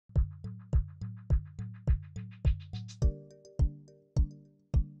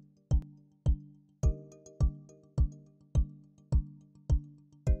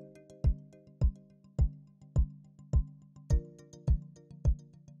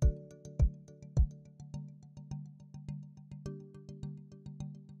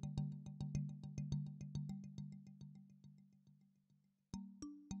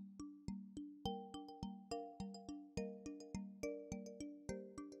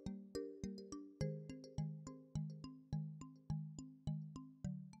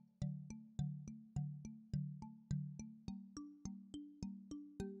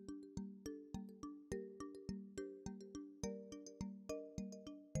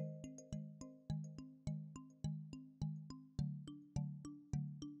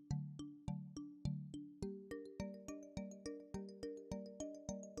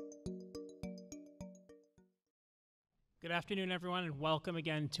Good afternoon, everyone, and welcome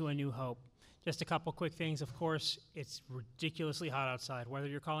again to A New Hope. Just a couple quick things. Of course, it's ridiculously hot outside. Whether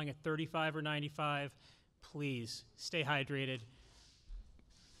you're calling it 35 or 95, please stay hydrated.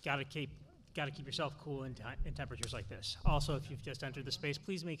 Gotta keep yourself cool in temperatures like this. Also, if you've just entered the space,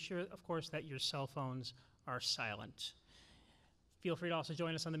 please make sure, of course, that your cell phones are silent. Feel free to also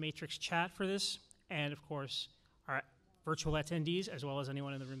join us on the Matrix chat for this, and of course, our virtual attendees, as well as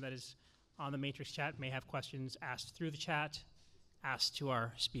anyone in the room that is on the Matrix chat, may have questions asked through the chat, asked to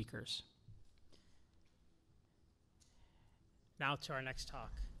our speakers. Now to our next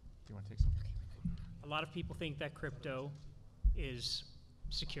talk. Do you want to take some? A lot of people think that crypto is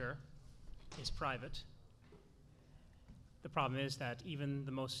secure, is private. The problem is that even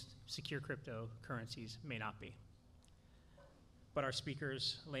the most secure cryptocurrencies may not be. But our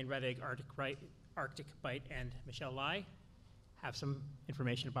speakers, Lane Reddig, Arctic Byte, and Michelle Lai, have some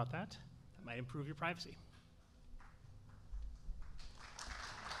information about that might improve your privacy.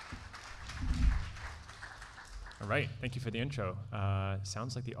 All right, thank you for the intro.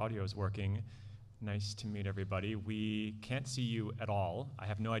 Sounds like the audio is working. Nice to meet everybody. We can't see you at all. I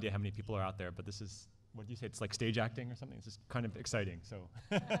have no idea how many people are out there, but this is, what do you say, it's like stage acting or something? This is kind of exciting, so.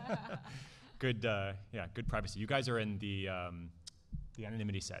 Good, yeah, good privacy. You guys are in the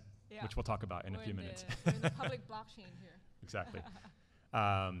anonymity set, which we'll talk about in a few minutes. We're in the public blockchain here. Exactly.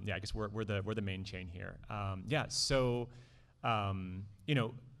 Yeah, I guess we're the main chain here. Yeah, so you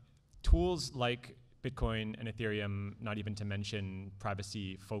know, tools like Bitcoin and Ethereum, not even to mention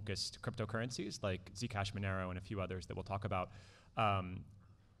privacy-focused cryptocurrencies like Zcash, Monero, and a few others that we'll talk about,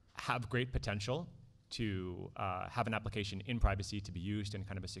 have great potential to have an application in privacy to be used in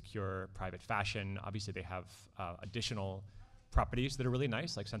kind of a secure, private fashion. Obviously, they have additional properties that are really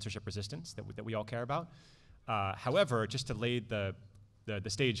nice, like censorship resistance that we all care about. However, just to lay the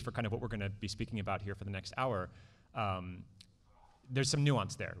stage for kind of what we're going to be speaking about here for the next hour, there's some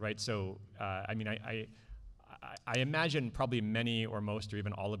nuance there, right? So, I mean, I imagine probably many or most or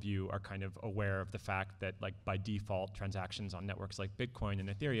even all of you are kind of aware of the fact that, like, by default, transactions on networks like Bitcoin and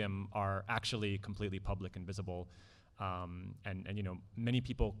Ethereum are actually completely public and visible. And you know, many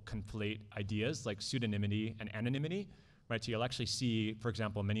people conflate ideas like pseudonymity and anonymity, right? So you'll actually see, for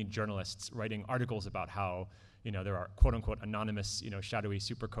example, many journalists writing articles about how, you know, there are quote-unquote anonymous, you know, shadowy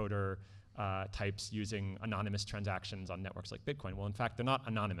supercoder types using anonymous transactions on networks like Bitcoin. Well, in fact, they're not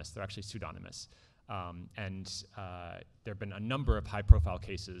anonymous. They're actually pseudonymous. And there have been a number of high-profile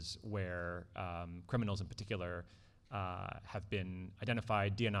cases where criminals in particular have been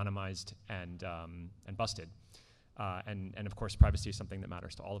identified, de-anonymized, and busted. And of course, privacy is something that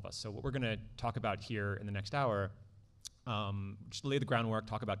matters to all of us. So what we're going to talk about here in the next hour, just to lay the groundwork,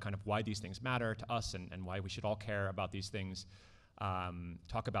 talk about kind of why these things matter to us and why we should all care about these things.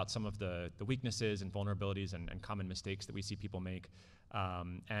 Talk about some of the weaknesses and vulnerabilities and common mistakes that we see people make.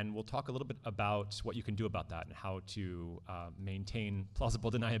 And we'll talk a little bit about what you can do about that and how to maintain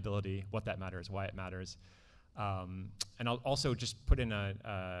plausible deniability, what that matters, why it matters. And I'll also just put in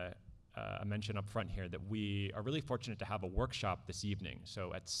a mention up front here that we are really fortunate to have a workshop this evening.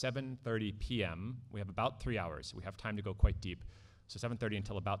 So at 7:30 p.m., we have about 3 hours. We have time to go quite deep. So 7:30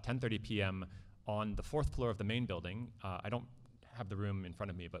 until about 10:30 p.m. on the 4th floor of the main building. I don't have the room in front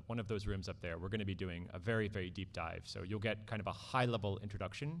of me, but one of those rooms up there, we're going to be doing a very, very deep dive. So you'll get kind of a high-level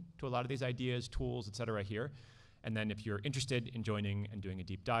introduction to a lot of these ideas, tools, et cetera here. And then if you're interested in joining and doing a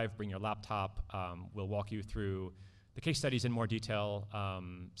deep dive, bring your laptop. We'll walk you through the case studies in more detail,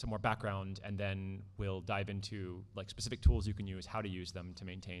 some more background, and then we'll dive into like specific tools you can use, how to use them to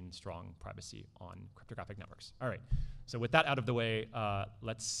maintain strong privacy on cryptographic networks. All right, so with that out of the way,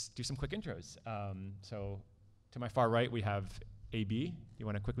 let's do some quick intros. So to my far right, we have AB. Do you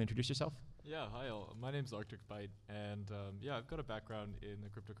want to quickly introduce yourself? Yeah, hi all. My name's Arctic Byte, and yeah, I've got a background in the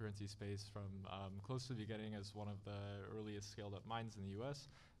cryptocurrency space from close to the beginning as one of the earliest scaled-up mines in the US,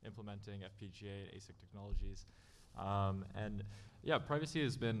 implementing FPGA and ASIC technologies. And yeah, privacy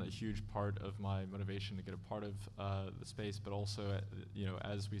has been a huge part of my motivation to get a part of the space, but also, you know,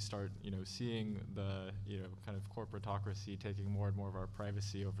 as we start, you know, seeing the, you know, kind of corporatocracy taking more and more of our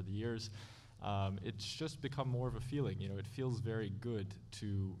privacy over the years, it's just become more of a feeling. You know, it feels very good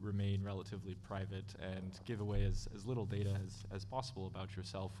to remain relatively private and give away as little data as possible about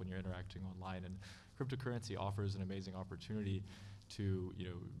yourself when you're interacting online. And cryptocurrency offers an amazing opportunity to, you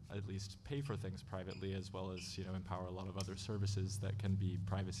know, at least pay for things privately, as well as, you know, empower a lot of other services that can be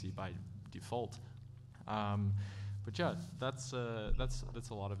privacy by default. But yeah, that's a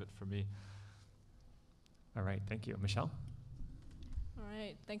lot of it for me. All right, thank you. Michelle? All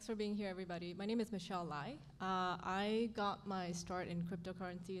right, thanks for being here, everybody. My name is Michelle Lai. I got my start in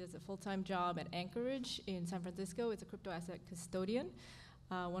cryptocurrency as a full-time job at Anchorage in San Francisco. It's a crypto asset custodian,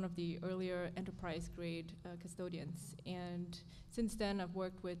 one of the earlier enterprise-grade custodians. And since then, I've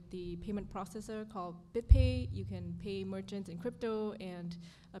worked with the payment processor called BitPay. You can pay merchants in crypto, and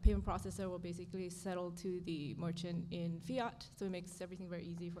a payment processor will basically settle to the merchant in fiat, so it makes everything very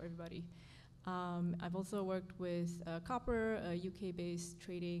easy for everybody. I've also worked with Copper, a UK-based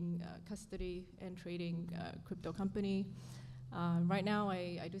trading, custody and trading crypto company. Right now,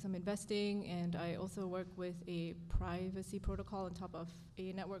 I do some investing, and I also work with a privacy protocol on top of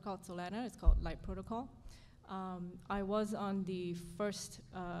a network called Solana. It's called Light Protocol. I was on the first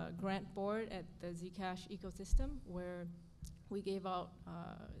grant board at the Zcash ecosystem, where we gave out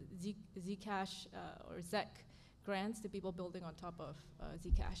Zcash or ZEC grants to people building on top of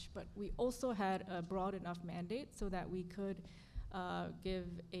Zcash. But we also had a broad enough mandate so that we could give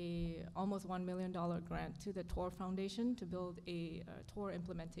a almost $1 million grant to the Tor Foundation to build a Tor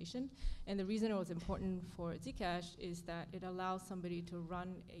implementation. And the reason it was important for Zcash is that it allows somebody to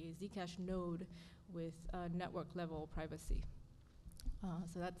run a Zcash node with network level privacy.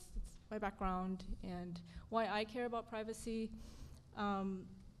 So that's my background and why I care about privacy.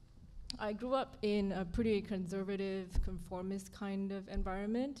 I grew up in a pretty conservative, conformist kind of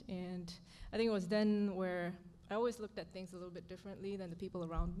environment, and I think it was then where I always looked at things a little bit differently than the people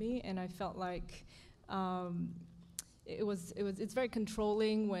around me, and I felt like it's very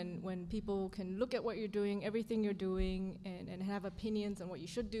controlling when people can look at what you're doing, everything you're doing, and have opinions on what you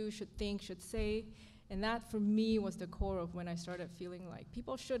should do, should think, should say. And that, for me, was the core of when I started feeling like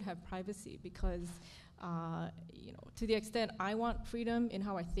people should have privacy, because to the extent I want freedom in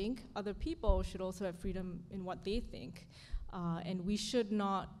how I think, other people should also have freedom in what they think. And we should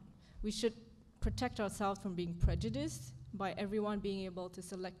protect ourselves from being prejudiced by everyone being able to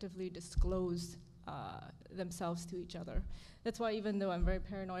selectively disclose themselves to each other. That's why, even though I'm very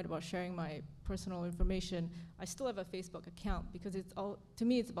paranoid about sharing my personal information, I still have a Facebook account, because to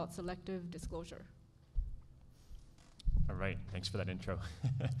me, it's about selective disclosure. All right, thanks for that intro.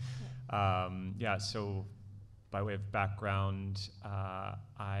 So by way of background,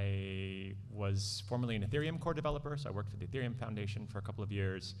 I was formerly an Ethereum core developer, so I worked for the Ethereum Foundation for a couple of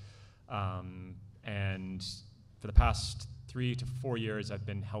years. And for the past 3 to 4 years, I've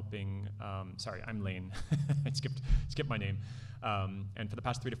been helping, sorry, I'm Lane, I skipped my name. And for the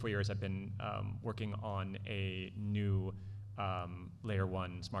past 3 to 4 years, I've been working on a new layer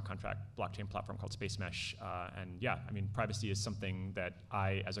 1 smart contract blockchain platform called Space Mesh. Privacy is something that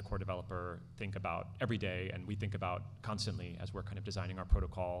I, as a core developer, think about every day, and we think about constantly as we're kind of designing our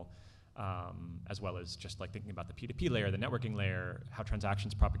protocol, as well as just like thinking about the P2P layer, the networking layer, how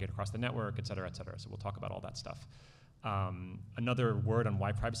transactions propagate across the network, et cetera, et cetera. So we'll talk about all that stuff. Another word on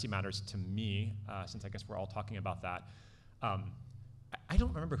why privacy matters to me, since I guess we're all talking about that. I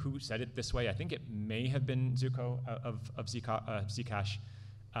don't remember who said it this way. I think it may have been Zuko of Zcash,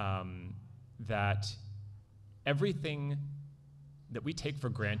 that everything that we take for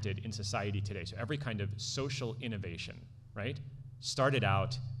granted in society today, so every kind of social innovation, right, started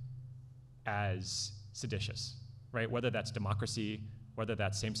out as seditious, right? Whether that's democracy, whether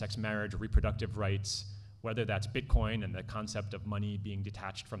that's same-sex marriage, reproductive rights, whether that's Bitcoin and the concept of money being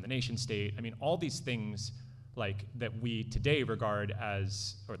detached from the nation state. I mean, all these things like that we today regard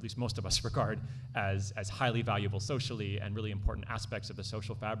as, or at least most of us regard as highly valuable socially and really important aspects of the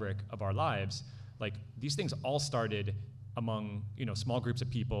social fabric of our lives, like these things all started among small groups of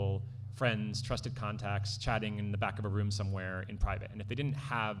people, friends, trusted contacts, chatting in the back of a room somewhere in private. And if they didn't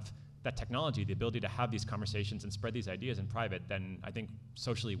have that technology, the ability to have these conversations and spread these ideas in private, then I think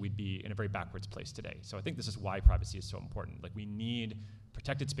socially we'd be in a very backwards place today. So I think this is why privacy is so important. Like we need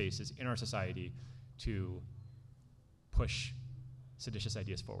protected spaces in our society to push seditious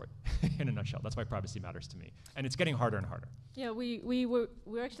ideas forward. In a nutshell, that's why privacy matters to me, and it's getting harder and harder. Yeah,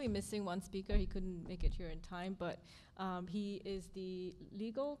 we're actually missing one speaker. He couldn't make it here in time, but he is the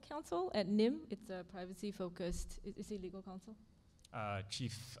legal counsel at NIM. It's a privacy-focused. Is he legal counsel?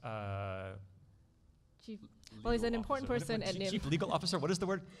 Chief. Well, he's an important person at NIM. Chief legal officer. What is the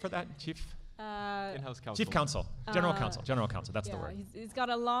word for that? Chief. In-house counsel. Chief counsel. General counsel. General counsel. That's the word. He's got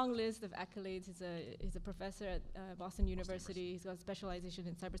a long list of accolades. He's a professor at Boston University. He's got a specialization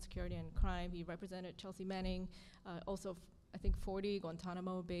in cybersecurity and crime. He represented Chelsea Manning. Also, I think 40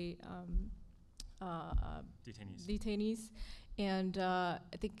 Guantanamo Bay detainees. And I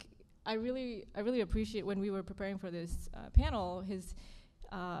think I really appreciate when we were preparing for this panel. His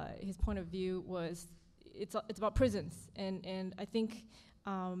point of view was it's about prisons, and I think.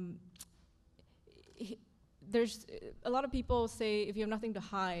 there's a lot of people say if you have nothing to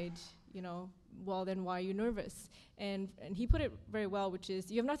hide, well, then why are you nervous? And he put it very well, which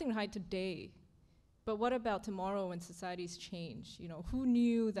is you have nothing to hide today, but what about tomorrow when societies change? Who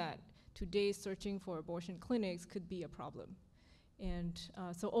knew that today searching for abortion clinics could be a problem? And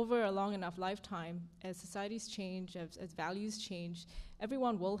so over a long enough lifetime, as societies change, as values change,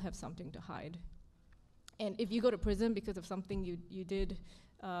 everyone will have something to hide. And if you go to prison because of something you did,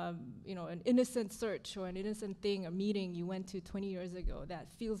 an innocent search or an innocent thing, a meeting you went to 20 years ago,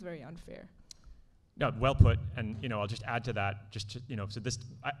 that feels very unfair. No, well put, and I'll just add to that. So this,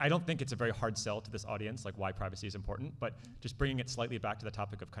 I don't think it's a very hard sell to this audience, like why privacy is important. But just bringing it slightly back to the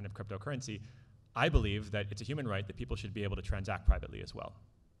topic of kind of cryptocurrency, I believe that it's a human right that people should be able to transact privately as well.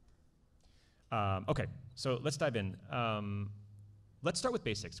 Okay, so let's dive in. Let's start with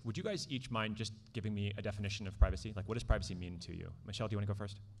basics. Would you guys each mind just giving me a definition of privacy? Like, what does privacy mean to you? Michelle, do you want to go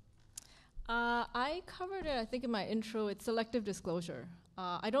first? I covered it, I think, in my intro. It's selective disclosure.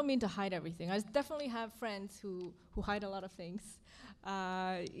 I don't mean to hide everything. I definitely have friends who hide a lot of things.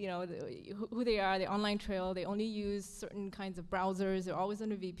 Who they are, the online trail. They only use certain kinds of browsers. They're always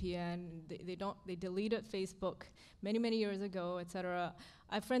on a VPN. They deleted Facebook many years ago, etc.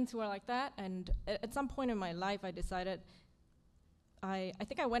 I have friends who are like that, and at some point in my life, I decided. I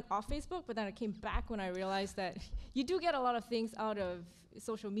think I went off Facebook, but then I came back when I realized that you do get a lot of things out of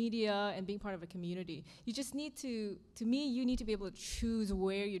social media and being part of a community. You just need to me, you need to be able to choose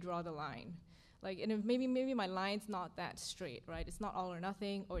where you draw the line. Like, and if maybe my line's not that straight, right? It's not all or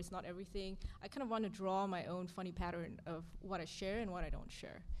nothing, or it's not everything. I kind of want to draw my own funny pattern of what I share and what I don't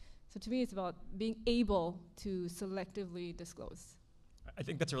share. So to me, it's about being able to selectively disclose. I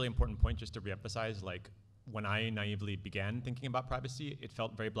think that's a really important point just to reemphasize, like, when I naively began thinking about privacy, it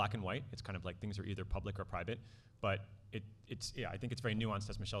felt very black and white. It's kind of like things are either public or private, but I think it's very nuanced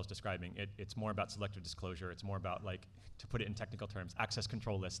as Michelle's describing. It's more about selective disclosure. It's more about, like, to put it in technical terms, access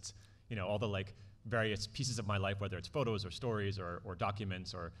control lists, all the like various pieces of my life, whether it's photos or stories or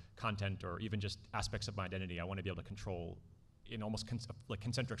documents or content or even just aspects of my identity. I want to be able to control in almost like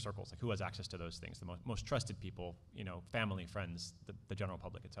concentric circles, like who has access to those things, the most trusted people, family, friends, the general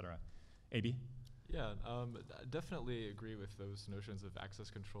public, et cetera. AB? Yeah, definitely agree with those notions of access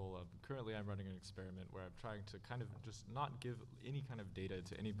control. Currently, I'm running an experiment where I'm trying to kind of just not give any kind of data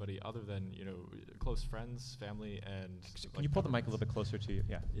to anybody other than close friends, family, and. Can you pull the mic a little bit closer to you?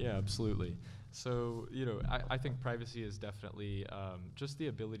 Yeah. Yeah, absolutely. So I think privacy is definitely just the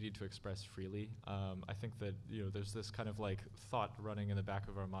ability to express freely. I think that there's this kind of like thought running in the back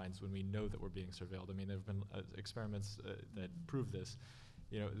of our minds when we know that we're being surveilled. I mean, there have been experiments that prove this.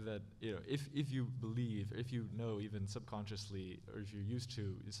 If you believe, if you know even subconsciously, or if you're used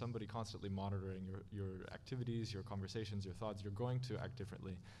to somebody constantly monitoring your activities, your conversations, your thoughts, you're going to act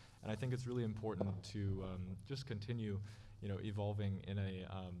differently. And I think it's really important to just continue, evolving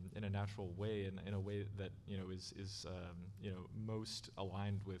in a natural way, and in a way that is most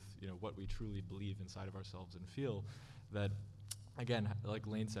aligned with what we truly believe inside of ourselves and feel. That. Again, like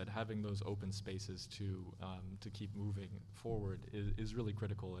Lane said, having those open spaces to keep moving forward is really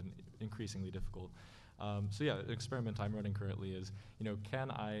critical and increasingly difficult. So yeah, an experiment I'm running currently is,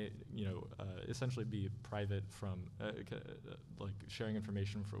 can I, essentially be private from like sharing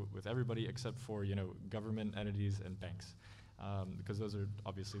information with everybody except for government entities and banks, because those are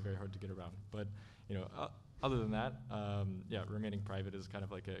obviously very hard to get around. But other than that, yeah, remaining private is kind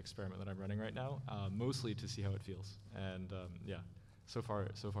of like an experiment that I'm running right now, mostly to see how it feels. And yeah, so far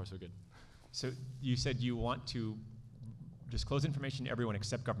so good. So you said you want to disclose information to everyone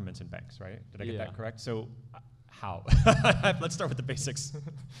except governments and banks, right? Did I get that correct? So how? Let's start with the basics.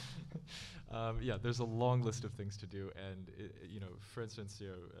 Yeah, there's a long list of things to do, and for instance,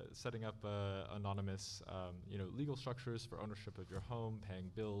 setting up anonymous, legal structures for ownership of your home,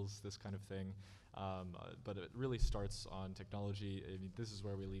 paying bills, this kind of thing. But it really starts on technology. I mean, this is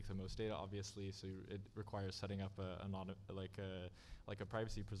where we leak the most data, obviously. So it requires setting up a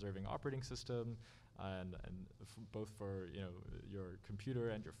privacy-preserving operating system, and both for your computer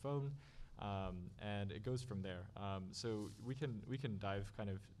and your phone. And it goes from there. So we can dive kind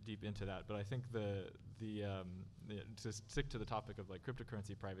of deep into that. But I think to stick to the topic of like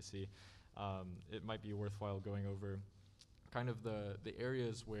cryptocurrency privacy, it might be worthwhile going over kind of the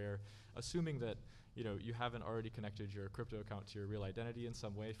areas where, assuming that you haven't already connected your crypto account to your real identity in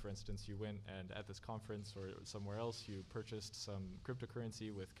some way. For instance, you went and at this conference or somewhere else, you purchased some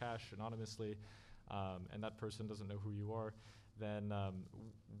cryptocurrency with cash anonymously, and that person doesn't know who you are. then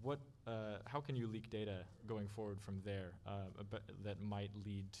how can you leak data going forward from there that might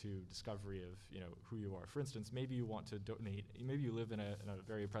lead to discovery of who you are? For instance, maybe you want to donate. Maybe you live in a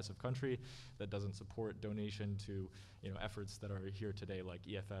very oppressive country that doesn't support donation to efforts that are here today, like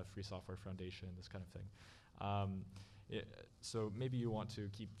EFF, Free Software Foundation, this kind of thing. So maybe you want to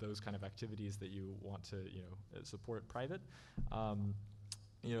keep those kind of activities that you want to support private.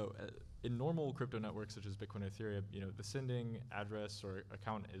 In normal crypto networks such as Bitcoin and Ethereum, the sending address or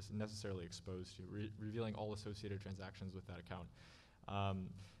account is necessarily exposed to, revealing all associated transactions with that account.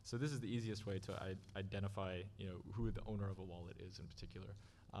 So this is the easiest way to identify, who the owner of a wallet is in particular.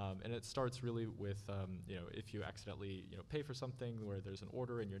 And it starts really with, if you accidentally, pay for something where there's an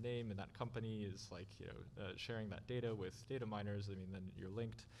order in your name and that company is like, sharing that data with data miners, then you're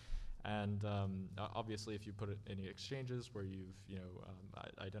linked. And obviously, if you put it in any exchanges where you've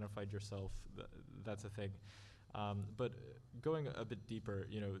identified yourself, that's a thing. But going a bit deeper,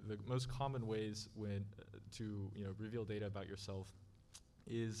 the most common ways to reveal data about yourself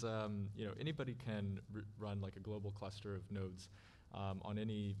is anybody can run like a global cluster of nodes on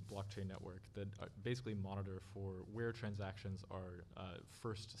any blockchain network that basically monitor for where transactions are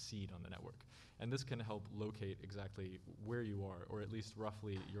first seed on the network. And this can help locate exactly where you are, or at least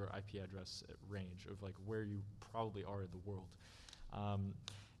roughly your IP address range of like where you probably are in the world.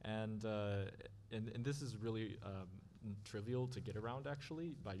 And this is really trivial to get around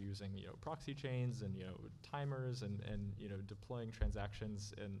actually by using proxy chains and timers and deploying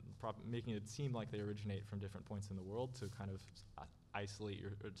transactions and making it seem like they originate from different points in the world to kind of isolate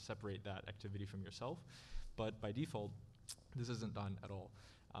or separate that activity from yourself. But by default, this isn't done at all.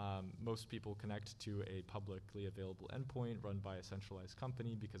 Most people connect to a publicly available endpoint run by a centralized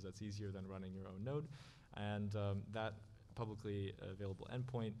company because that's easier than running your own node. And that publicly available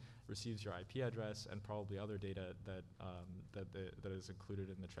endpoint receives your IP address and probably other data that is included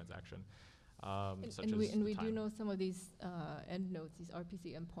in the transaction. And we do know some of these end nodes, these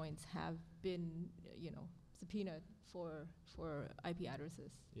RPC endpoints, have been subpoenaed for IP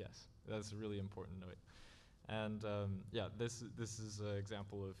addresses. Yes, that's a really important note. And this is an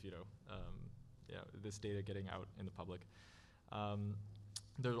example of this data getting out in the public.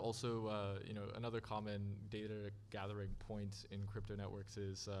 There's also another common data gathering point in crypto networks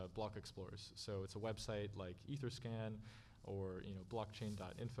is block explorers. So it's a website like Etherscan or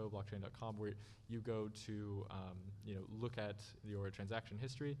blockchain.info, blockchain.com, where you go to look at your transaction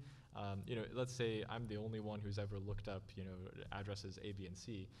history. Let's say I'm the only one who's ever looked up addresses A, B, and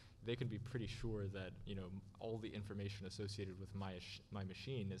C. They can be pretty sure that all the information associated with my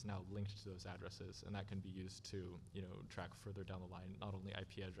machine is now linked to those addresses, and that can be used to track further down the line not only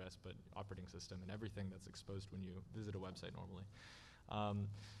IP address but operating system and everything that's exposed when you visit a website normally.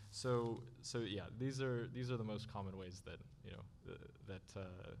 So yeah, these are the most common ways that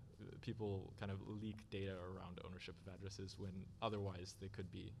people kind of leak data around ownership of addresses when otherwise they could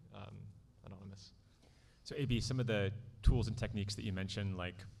be anonymous. So AB, some of the tools and techniques that you mentioned,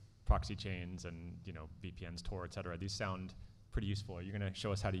 like proxy chains and VPNs, Tor, et cetera, these sound pretty useful. Are you going to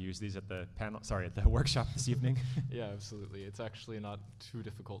show us how to use these at the workshop this evening? Yeah, absolutely. It's actually not too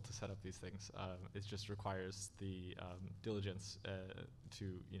difficult to set up these things. It just requires the diligence to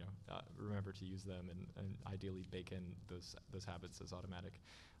remember to use them and ideally bake in those habits as automatic.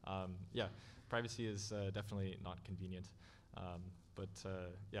 Yeah, privacy is definitely not convenient, but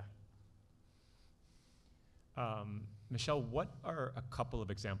yeah. Michelle, what are a couple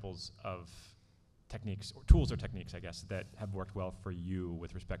of examples of techniques, or tools or techniques, I guess, that have worked well for you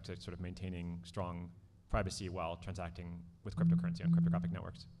with respect to sort of maintaining strong privacy while transacting with cryptocurrency on cryptographic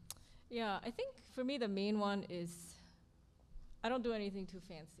networks? Yeah, I think for me the main one is I don't do anything too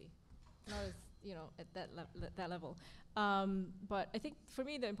fancy, not as at that level. But I think for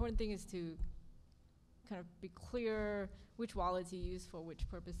me the important thing is to kind of be clear which wallets you use for which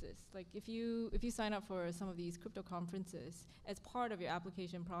purposes. Like if you sign up for some of these crypto conferences, as part of your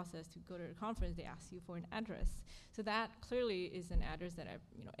application process to go to the conference, they ask you for an address. So that clearly is an address that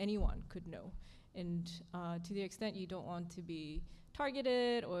anyone could know. And to the extent you don't want to be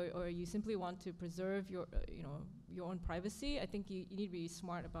targeted or you simply want to preserve your own privacy, I think you need to be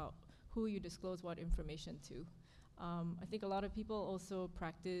smart about who you disclose what information to. I think a lot of people also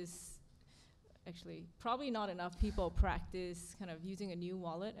practice. Actually, probably not enough people practice kind of using a new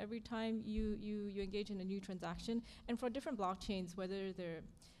wallet every time you engage in a new transaction. And for different blockchains, whether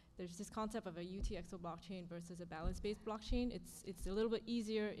there's this concept of a UTXO blockchain versus a balance-based blockchain, it's a little bit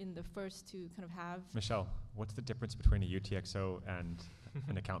easier in the first to kind of have. Michelle, what's the difference between a UTXO and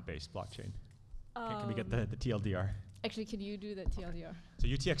an account-based blockchain? Can we get the TLDR? Actually, can you do that TLDR? So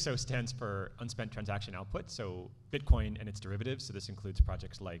UTXO stands for unspent transaction output. So Bitcoin and its derivatives, so this includes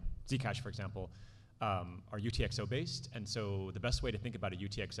projects like Zcash, for example, are UTXO based. And so the best way to think about a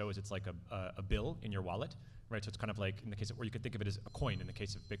UTXO is it's like a bill in your wallet, right? So it's kind of like in the case of, or you could think of it as a coin in the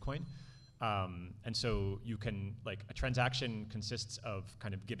case of Bitcoin. And so you can, like, a transaction consists of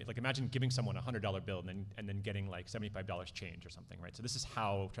kind of giving, like, imagine giving someone a $100 bill and then getting like $75 change or something, right? So this is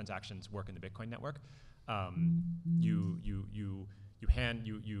how transactions work in the Bitcoin network. You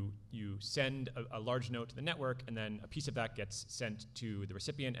send a large note to the network, and then a piece of that gets sent to the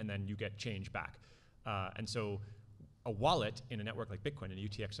recipient, and then you get change back. And so a wallet in a network like Bitcoin, in a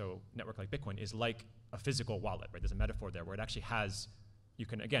UTXO network like Bitcoin, is like a physical wallet, right? There's a metaphor there where it actually has, you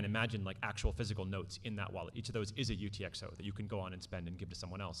can, again, imagine like actual physical notes in that wallet. Each of those is a UTXO that you can go on and spend and give to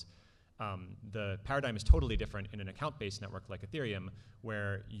someone else. The paradigm is totally different in an account-based network like Ethereum,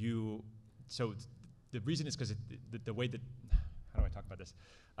 where the reason is because the way that, how do I talk about this?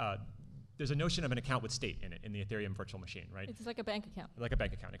 There's a notion of an account with state in it, in the Ethereum virtual machine, right? It's like a bank account. Like a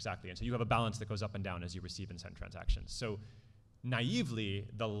bank account, exactly. And so you have a balance that goes up and down as you receive and send transactions. So naively,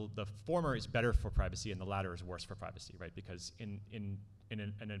 the former is better for privacy and the latter is worse for privacy, right? Because in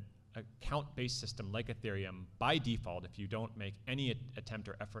an account-based system like Ethereum, by default, if you don't make any attempt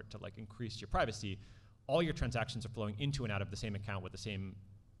or effort to like increase your privacy, all your transactions are flowing into and out of the same account with the same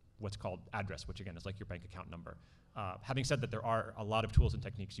what's called address, which again is like your bank account number. Having said that, there are a lot of tools and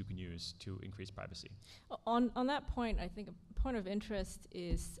techniques you can use to increase privacy. On that point, I think a point of interest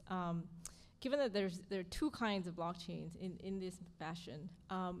is, given that there are two kinds of blockchains in this fashion,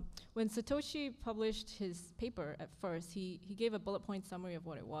 when Satoshi published his paper at first, he gave a bullet point summary of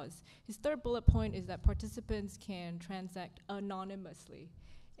what it was. His third bullet point is that participants can transact anonymously.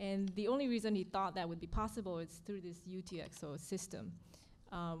 And the only reason he thought that would be possible is through this UTXO system.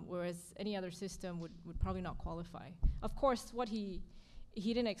 Whereas any other system would probably not qualify. Of course, what he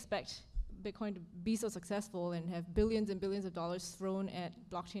didn't expect Bitcoin to be so successful and have billions and billions of dollars thrown at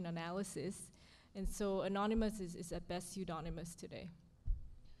blockchain analysis. And so anonymous is at best pseudonymous today.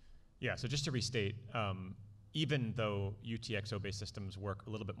 Yeah, so just to restate, even though UTXO-based systems work a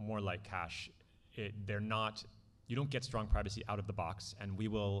little bit more like cash, you don't get strong privacy out of the box, and we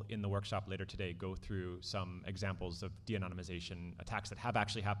will, in the workshop later today, go through some examples of de-anonymization attacks that have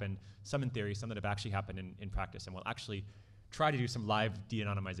actually happened, some in theory, some that have actually happened in practice, and we'll actually try to do some live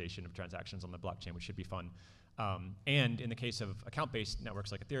de-anonymization of transactions on the blockchain, which should be fun. And in the case of account-based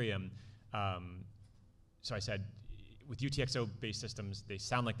networks like Ethereum, so I said, with UTXO-based systems, they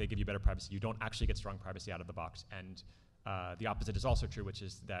sound like they give you better privacy. You don't actually get strong privacy out of the box, and the opposite is also true, which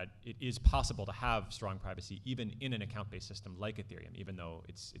is that it is possible to have strong privacy even in an account-based system like Ethereum, even though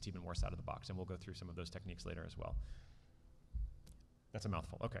it's even worse out of the box. And we'll go through some of those techniques later as well. That's a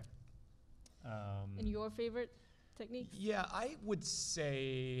mouthful. Okay. And your favorite techniques? Yeah, I would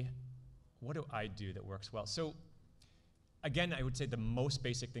say, what do I do that works well? So again, I would say the most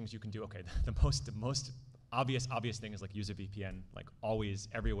basic things you can do. Okay, the most obvious thing is like use a VPN, like always,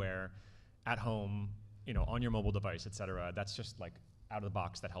 everywhere, at home, on your mobile device, et cetera. That's just like out of the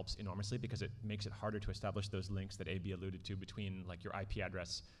box. That helps enormously because it makes it harder to establish those links that AB alluded to between like your IP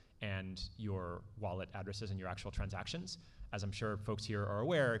address and your wallet addresses and your actual transactions. As I'm sure folks here are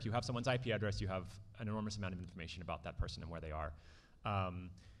aware, if you have someone's IP address, you have an enormous amount of information about that person and where they are.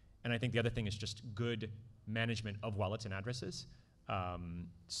 And I think the other thing is just good management of wallets and addresses.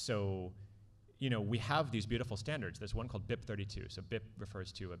 So we have these beautiful standards. There's one called BIP32. So BIP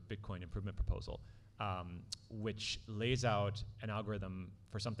refers to a Bitcoin improvement proposal, which lays out an algorithm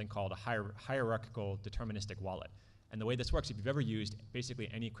for something called a hierarchical deterministic wallet. And the way this works, if you've ever used basically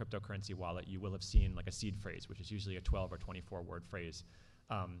any cryptocurrency wallet, you will have seen like a seed phrase, which is usually a 12 or 24 word phrase.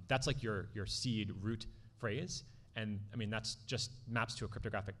 That's like your seed root phrase. And I mean, that's just maps to a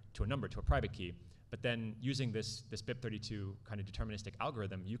cryptographic, to a number, to a private key. But then using this BIP32 kind of deterministic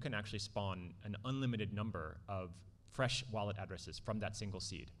algorithm, you can actually spawn an unlimited number of fresh wallet addresses from that single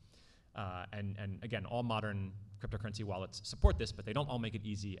seed. And again, all modern cryptocurrency wallets support this, but they don't all make it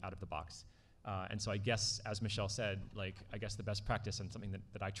easy out of the box. And so I guess, as Michelle said, I guess the best practice and something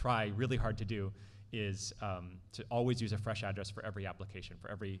that I try really hard to do is to always use a fresh address for every application.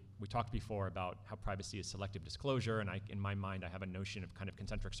 We talked before about how privacy is selective disclosure, and in my mind, I have a notion of kind of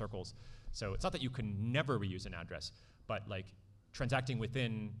concentric circles. So it's not that you can never reuse an address, but transacting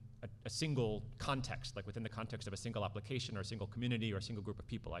within a single context, like within the context of a single application or a single community or a single group of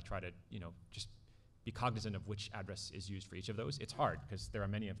people, I try to, just be cognizant of which address is used for each of those. It's hard because there are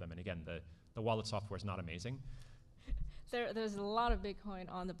many of them, and again, the wallet software is not amazing. There's a lot of Bitcoin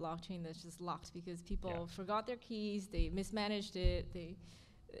on the blockchain that's just locked because people forgot their keys, they mismanaged it,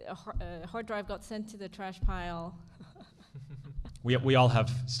 a hard drive got sent to the trash pile. We all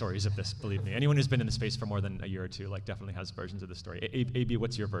have stories of this, believe me. Anyone who's been in the space for more than a year or two, like, definitely has versions of the story. AB,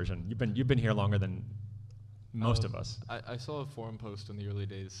 what's your version? You've been here longer than most of us. I saw a forum post in the early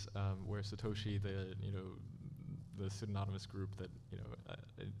days where Satoshi, the pseudonymous group that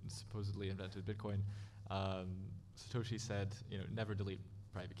supposedly invented Bitcoin, Satoshi said, never delete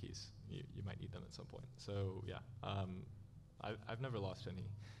private keys. You might need them at some point. So yeah, I've never lost any.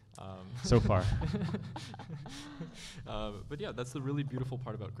 So far. But yeah, that's the really beautiful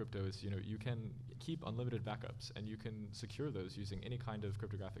part about crypto is, you can keep unlimited backups and you can secure those using any kind of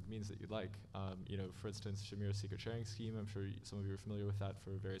cryptographic means that you'd like. For instance, Shamir's secret sharing scheme, I'm sure some of you are familiar with that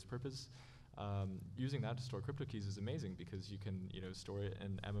for various purposes. Using that to store crypto keys is amazing because you can, store it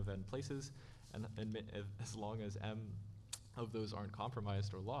in M of n places, and as long as M of those aren't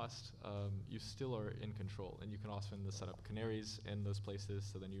compromised or lost, you still are in control. And you can often set up canaries in those places,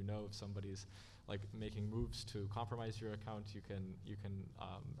 so then if somebody's making moves to compromise your account, you can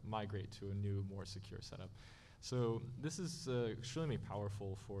migrate to a new, more secure setup. So this is extremely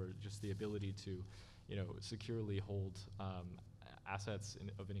powerful for just the ability to, securely hold assets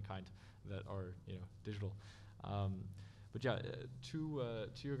of any kind that are digital. But yeah, to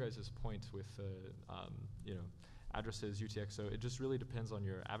your guys' point with addresses, UTXO, it just really depends on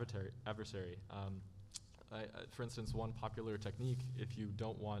your adversary. For instance, one popular technique, if you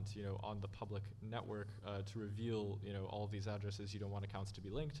don't want, on the public network to reveal, all of these addresses, you don't want accounts to be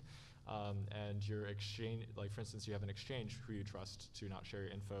linked, and your exchange, for instance, you have an exchange who you trust to not share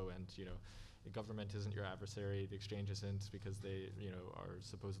your info, and the government isn't your adversary, the exchange isn't because they, are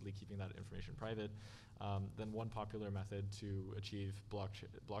supposedly keeping that information private. Then one popular method to achieve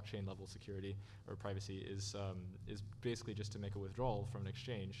blockchain level security or privacy is basically just to make a withdrawal from an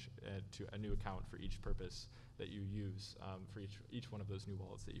exchange to a new account for each purpose that you use for each one of those new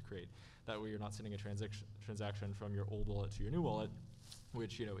wallets that you create. That way you're not sending a transaction from your old wallet to your new wallet,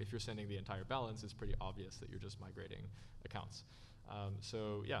 which, if you're sending the entire balance, it's pretty obvious that you're just migrating accounts.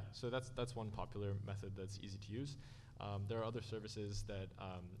 So that's one popular method that's easy to use. There are other services that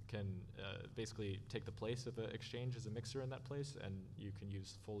can basically take the place of an exchange as a mixer in that place, and you can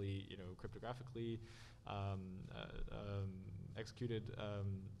use fully, cryptographically executed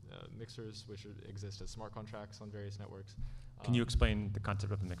mixers, which exist as smart contracts on various networks. Can you explain the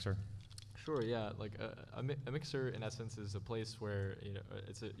concept of a mixer? Sure, yeah. A mixer, in essence, is a place where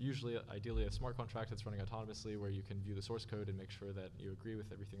it's usually, ideally, a smart contract that's running autonomously, where you can view the source code and make sure that you agree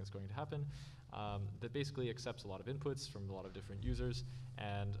with everything that's going to happen. That basically accepts a lot of inputs from a lot of different users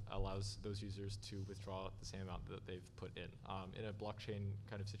and allows those users to withdraw the same amount that they've put in. In a blockchain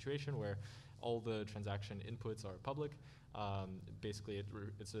kind of situation where all the transaction inputs are public, basically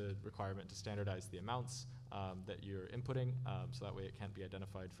it's a requirement to standardize the amounts that you're inputting, so that way it can't be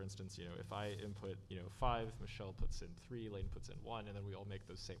identified. For instance, if I input 5, Michelle puts in 3, Lane puts in 1, and then we all make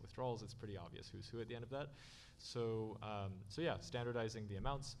those same withdrawals, it's pretty obvious who's who at the end of that. So yeah, standardizing the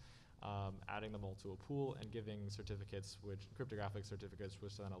amounts, adding them all to a pool, and giving certificates, cryptographic certificates,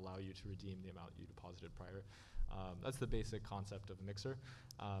 which then allow you to redeem the amount you deposited prior. That's the basic concept of a mixer.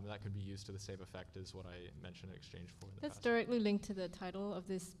 That can be used to the same effect as what I mentioned in exchange for in the That's past. directly linked to the title of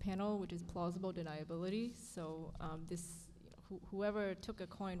this panel, which is Plausible Deniability. So whoever took a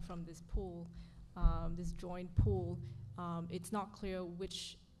coin from this pool, this joined pool, it's not clear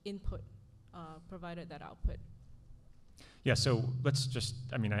which input provided that output. Yeah, so let's just,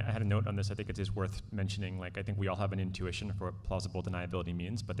 I had a note on this. I think it is worth mentioning. I think we all have an intuition for what plausible deniability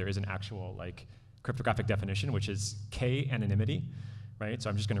means, but there is an actual cryptographic definition, which is K anonymity, right? So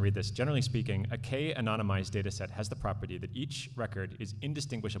I'm just going to read this. Generally speaking, a K anonymized data set has the property that each record is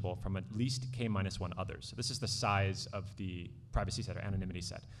indistinguishable from at least K minus 1 others. So this is the size of the privacy set or anonymity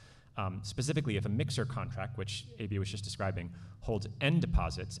set. Specifically, if a mixer contract, which AB was just describing, holds n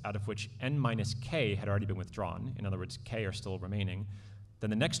deposits, out of which n minus k had already been withdrawn, in other words, k are still remaining, then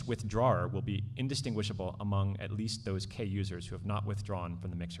the next withdrawer will be indistinguishable among at least those k users who have not withdrawn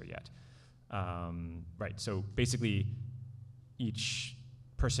from the mixer yet. Right, so basically, each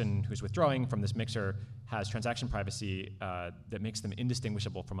person who's withdrawing from this mixer has transaction privacy that makes them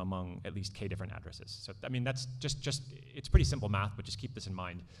indistinguishable from among at least k different addresses. So that's just it's pretty simple math, but just keep this in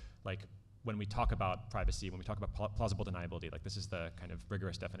mind. When we talk about privacy, when we talk about plausible deniability, this is the kind of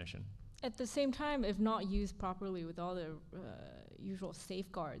rigorous definition. At the same time, if not used properly with all the usual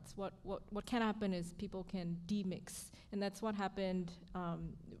safeguards, what can happen is people can demix, and that's what happened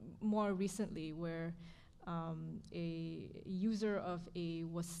more recently, where a user of a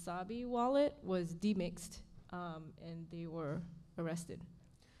Wasabi wallet was demixed, and they were arrested.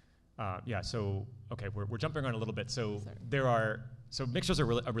 Yeah, so, okay, we're jumping around a little bit. So Sorry. there are so mixers are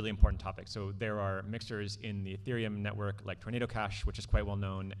a really important topic. So there are mixers in the Ethereum network like Tornado Cash, which is quite well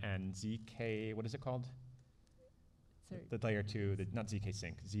known, and ZK, what is it called? Sorry. The layer 2, not ZK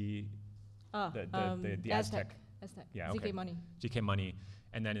Sync, the Aztec. Yeah, ZK okay. Money. GK Money.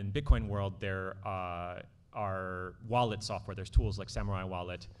 And then in Bitcoin world, there are wallet software. There's tools like Samurai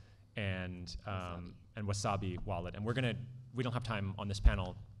Wallet and Wasabi Wallet. And we don't have time on this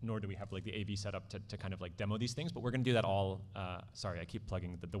panel, nor do we have like the AV set up to kind of like demo these things, but we're gonna do that all, sorry, I keep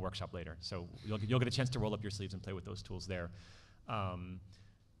plugging the workshop later. So you'll get a chance to roll up your sleeves and play with those tools there.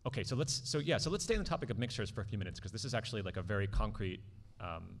 Okay, so let's stay on the topic of mixers for a few minutes, because this is actually like a very concrete,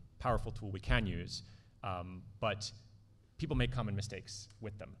 powerful tool we can use, but people make common mistakes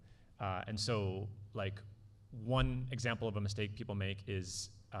with them. And so like one example of a mistake people make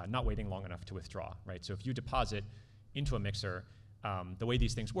is not waiting long enough to withdraw, right? So if you deposit into a mixer, the way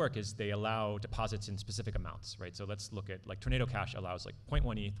these things work is they allow deposits in specific amounts, right? So let's look at like Tornado Cash allows like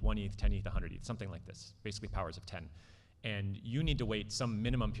 0.1 ETH, 1 ETH, 10 ETH, 100 ETH, something like this, basically powers of 10. And you need to wait some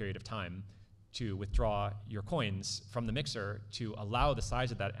minimum period of time to withdraw your coins from the mixer to allow the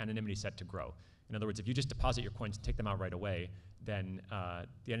size of that anonymity set to grow. In other words, if you just deposit your coins and take them out right away, then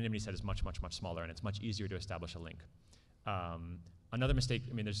the anonymity set is much, much, much smaller, and it's much easier to establish a link. Another mistake,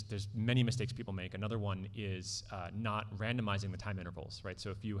 I mean, there's many mistakes people make. Another one is not randomizing the time intervals, right?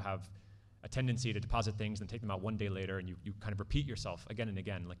 So if you have a tendency to deposit things and take them out one day later, and you kind of repeat yourself again and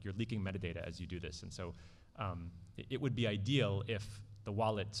again, like you're leaking metadata as you do this. And so it would be ideal if the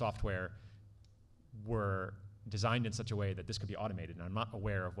wallet software were designed in such a way that this could be automated. And I'm not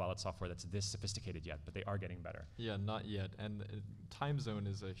aware of wallet software that's this sophisticated yet, but they are getting better. Yeah, not yet. And time zone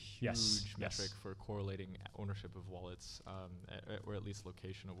is a huge metric for correlating ownership of wallets, or at least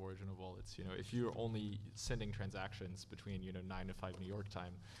location of origin of wallets. You know, if you're only sending transactions between 9 to 5 New York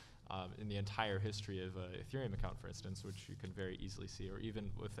time, in the entire history of an Ethereum account, for instance, which you can very easily see, or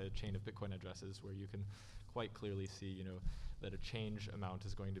even with a chain of Bitcoin addresses where you can quite clearly see, that a change amount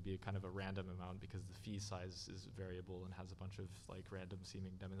is going to be a kind of a random amount because the fee size is variable and has a bunch of like random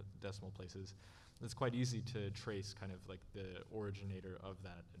seeming decimal places. It's quite easy to trace kind of like the originator of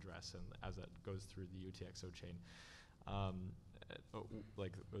that address, and as that goes through the UTXO chain,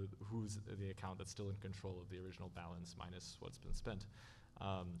 who's the account that's still in control of the original balance minus what's been spent.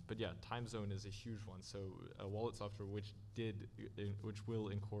 But yeah, time zone is a huge one. So a wallet software which will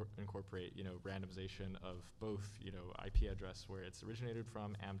incorporate randomization of both IP address where it's originated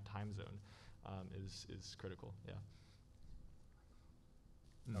from and time zone is critical. Yeah.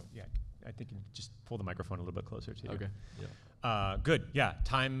 Oh yeah, I think you just pull the microphone a little bit closer to you. Okay. Yeah. Good. Yeah,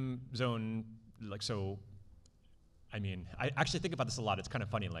 time zone. Like so. I mean, I actually think about this a lot. It's kind of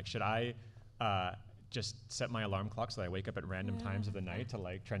funny. Like, should I just set my alarm clock so that I wake up at random times of the night to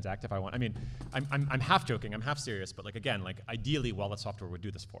like transact if I want? I mean, I'm half joking, I'm half serious, but like again, like ideally wallet software would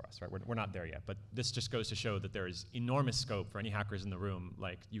do this for us, right? We're not there yet, but this just goes to show that there is enormous scope for any hackers in the room.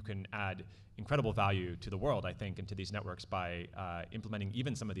 Like you can add incredible value to the world, I think, and to these networks by implementing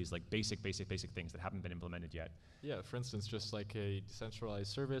even some of these like basic things that haven't been implemented yet. Yeah, for instance, just like a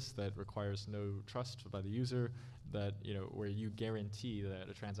decentralized service that requires no trust by the user, that where you guarantee that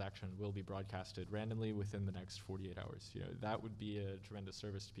a transaction will be broadcasted randomly within the next 48 hours. That would be a tremendous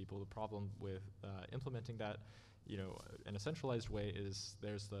service to people. The problem with implementing that, in a centralized way is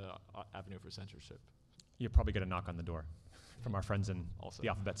there's the avenue for censorship. You'll probably get a knock on the door from our friends in also the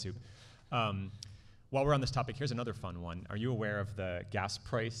alphabet soup. While we're on this topic, here's another fun one. Are you aware of the gas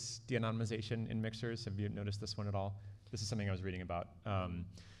price de-anonymization in mixers? Have you noticed this one at all? This is something I was reading about.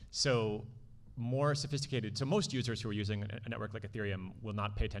 So more sophisticated, so most users who are using a network like Ethereum will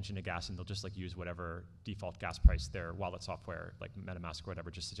not pay attention to gas, and they'll just like use whatever default gas price their wallet software, like MetaMask or whatever,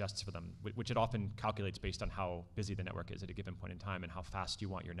 just suggests for them, which it often calculates based on how busy the network is at a given point in time and how fast you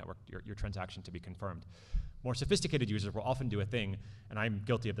want your network, your transaction to be confirmed. More sophisticated users will often do a thing, and I'm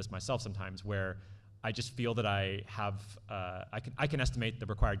guilty of this myself sometimes, where I just feel that I have, I can estimate the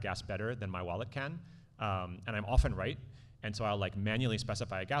required gas better than my wallet can, and I'm often right. And so I'll like manually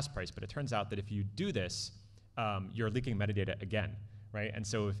specify a gas price, but it turns out that if you do this, you're leaking metadata again, right? And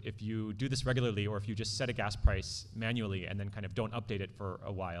so if you do this regularly, or if you just set a gas price manually and then kind of don't update it for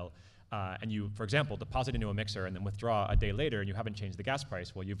a while, and you, for example, deposit into a mixer and then withdraw a day later and you haven't changed the gas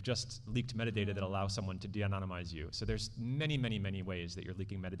price, well, you've just leaked metadata that allows someone to de-anonymize you. So there's many, many, many ways that you're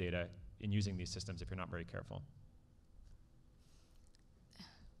leaking metadata in using these systems if you're not very careful.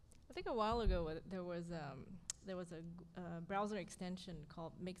 I think a while ago there was a browser extension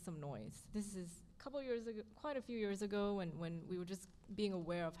called Make Some Noise. This is a couple years ago, quite a few years ago, when we were just being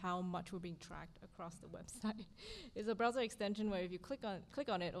aware of how much we're being tracked across the website. It's a browser extension where if you click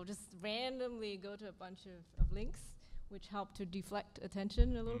on it, it'll just randomly go to a bunch of links which help to deflect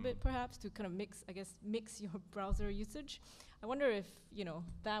attention a little bit, perhaps, to kind of mix your browser usage. I wonder if, you know,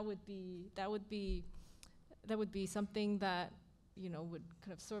 that would be something that, you know, would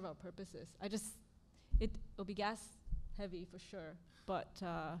kind of serve our purposes. It'll be gas heavy for sure, but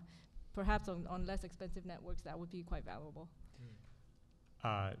perhaps on less expensive networks, that would be quite valuable.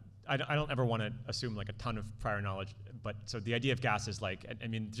 I don't ever want to assume like a ton of prior knowledge, but so the idea of gas is like, I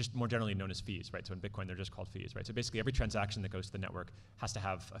mean, just more generally known as fees, right? So in Bitcoin, they're just called fees, right? So basically every transaction that goes to the network has to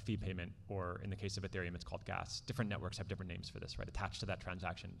have a fee payment, or in the case of Ethereum, it's called gas. Different networks have different names for this, right? Attached to that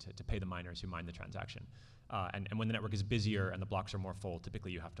transaction to pay the miners who mine the transaction. And when the network is busier and the blocks are more full,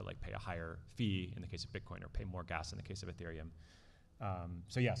 typically you have to like pay a higher fee in the case of Bitcoin, or pay more gas in the case of Ethereum.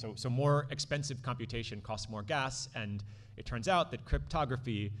 So more expensive computation costs more gas, and it turns out that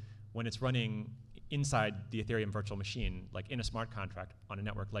cryptography, when it's running inside the Ethereum virtual machine, like in a smart contract on a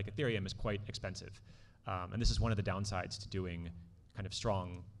network like Ethereum, is quite expensive. And this is one of the downsides to doing kind of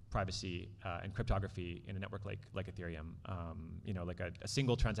strong privacy and cryptography in a network like Ethereum. You know, like a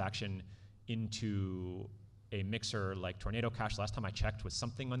single transaction into a mixer like Tornado Cash, last time I checked, was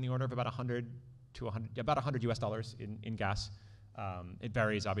something on the order of about $100 US in gas. It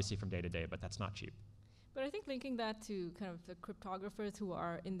varies obviously from day to day, but that's not cheap. But I think linking that to kind of the cryptographers who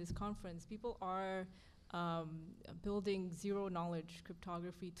are in this conference, people are building zero-knowledge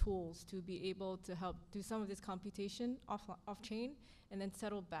cryptography tools to be able to help do some of this computation off-chain and then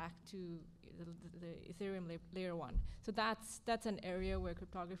settle back to the Ethereum layer 1. So that's an area where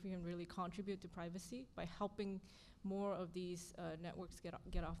cryptography can really contribute to privacy by helping more of these networks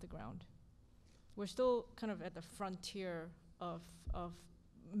get off the ground. We're still kind of at the frontier of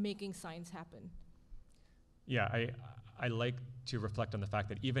making science happen. Yeah, I like to reflect on the fact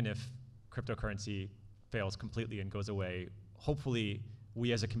that even if cryptocurrency fails completely and goes away, hopefully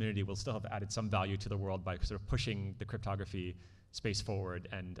we as a community will still have added some value to the world by sort of pushing the cryptography space forward,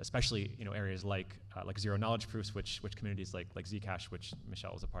 and especially, you know, areas like zero knowledge proofs, which communities like Zcash, which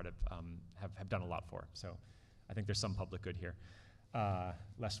Michelle was a part of, have done a lot for. So I think there's some public good here,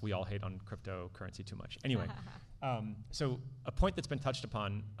 lest we all hate on cryptocurrency too much. Anyway, so a point that's been touched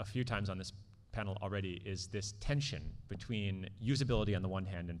upon a few times on this panel already is this tension between usability on the one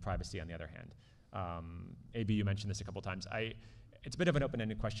hand and privacy on the other hand. AB, you mentioned this a couple times. It's a bit of an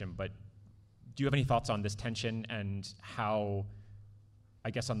open-ended question, but do you have any thoughts on this tension and how, I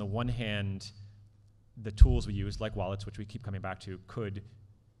guess on the one hand, the tools we use, like wallets, which we keep coming back to, could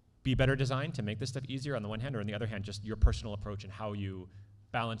be better designed to make this stuff easier on the one hand, or on the other hand, just your personal approach and how you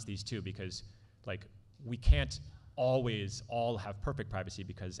balance these two? Because like we can't always all have perfect privacy,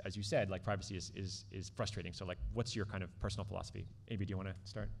 because as you said, like privacy is frustrating. So like what's your kind of personal philosophy? AB, do you want to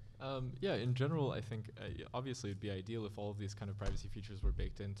start? Yeah, in general, I think obviously it'd be ideal if all of these kind of privacy features were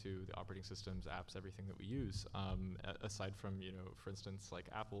baked into the operating systems, apps, everything that we use. Aside from, you know, for instance, like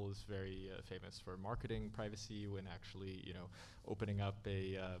Apple is very famous for marketing privacy when actually, you know, opening up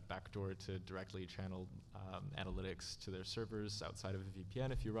a backdoor to directly channel analytics to their servers outside of a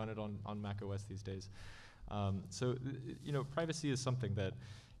VPN if you run it on Mac OS these days. So, you know, privacy is something that,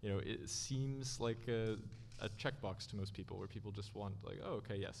 you know, it seems like a checkbox to most people, where people just want like, oh,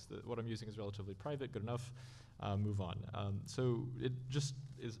 okay, yes, what I'm using is relatively private, good enough, move on. So it just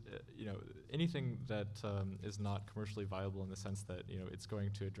is, you know, anything that is not commercially viable in the sense that, you know, it's going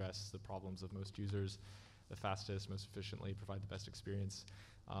to address the problems of most users the fastest, most efficiently, provide the best experience,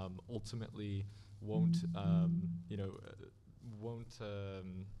 ultimately won't,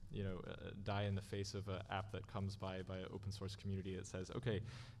 die in the face of an app that comes by an open source community that says, okay,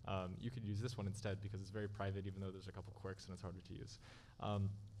 you could use this one instead because it's very private, even though there's a couple quirks and it's harder to use.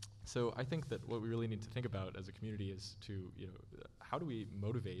 So I think that what we really need to think about as a community is to, you know, how do we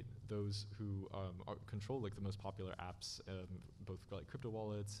motivate those who control like the most popular apps, both like crypto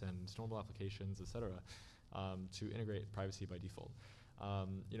wallets and normal applications, et cetera, to integrate privacy by default.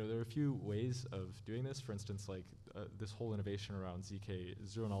 You know, there are a few ways of doing this. For instance, like this whole innovation around ZK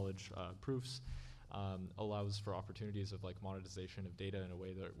zero knowledge proofs allows for opportunities of like monetization of data in a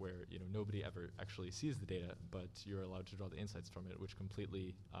way that where, you know, nobody ever actually sees the data, but you're allowed to draw the insights from it, which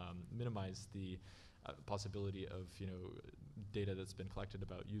completely minimize the possibility of, you know, data that's been collected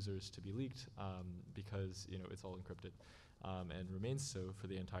about users to be leaked, because, you know, it's all encrypted and remains so for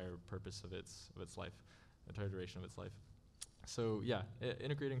the entire purpose of its life, entire duration of its life. So yeah,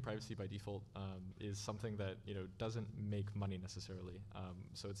 integrating privacy by default is something that, you know, doesn't make money necessarily.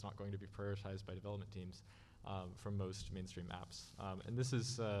 So it's not going to be prioritized by development teams for most mainstream apps. And this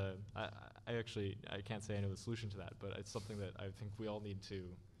is, I can't say I know the solution to that, but it's something that I think we all need to,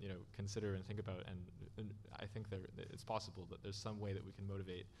 you know, consider and think about. And I think that it's possible that there's some way that we can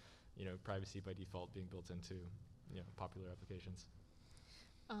motivate, you know, privacy by default being built into popular applications.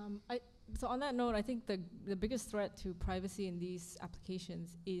 So on that note, I think the biggest threat to privacy in these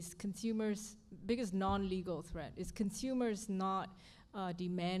applications is consumers' biggest non-legal threat is consumers not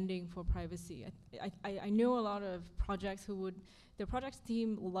demanding for privacy. I know a lot of projects their projects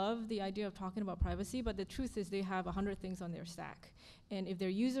team love the idea of talking about privacy, but the truth is they have 100 things on their stack. And if their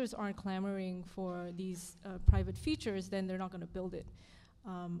users aren't clamoring for these private features, then they're not going to build it.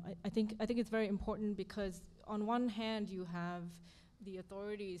 I think it's very important because on one hand you have the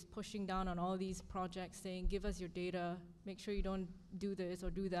authorities pushing down on all these projects saying, give us your data, make sure you don't do this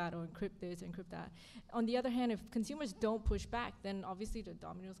or do that or encrypt this, encrypt that. On the other hand, if consumers don't push back, then obviously the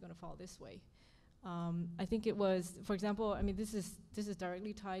domino is going to fall this way. I think it was, for example, I mean, this is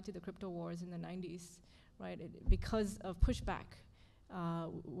directly tied to the crypto wars in the 90s, right? Because of pushback,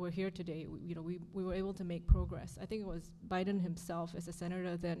 we're here today. We were able to make progress. I think it was Biden himself as a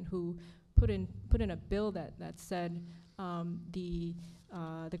senator then who put in a bill that said the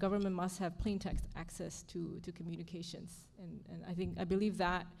government must have plain text access to communications, and I believe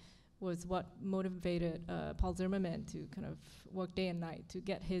that was what motivated Paul Zimmerman to kind of work day and night to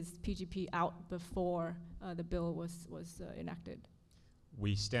get his PGP out before the bill was enacted.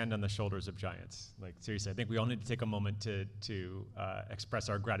 We stand on the shoulders of giants. Like, seriously, I think we all need to take a moment to express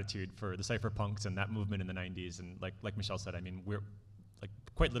our gratitude for the cypherpunks and that movement in the 90s. And like Michelle said, I mean, we're like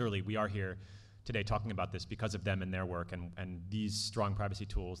quite literally, we are here today talking about this because of them and their work and these strong privacy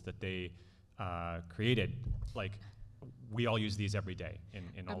tools that they created. Like, we all use these every day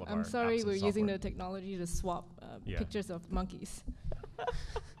in all of our apps. I'm sorry, we're and using software. the technology to swap pictures of monkeys.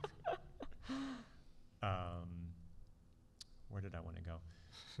 Where did I want to go?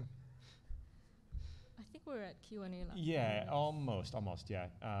 I think we're at Q&A now. Yeah, almost, yeah.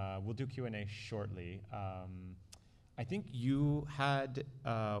 We'll do Q&A shortly. I think you had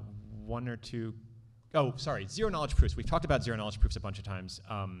one or two. Oh, sorry, zero-knowledge proofs. We've talked about zero-knowledge proofs a bunch of times.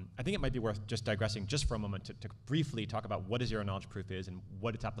 I think it might be worth just digressing just for a moment to briefly talk about what a zero-knowledge proof is and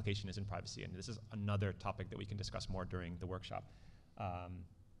what its application is in privacy. And this is another topic that we can discuss more during the workshop.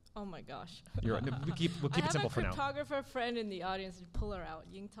 Oh my gosh. We'll keep it simple for now. I have a cryptographer friend in the audience to pull her out,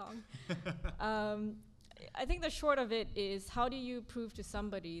 Ying Tong. I think the short of it is, how do you prove to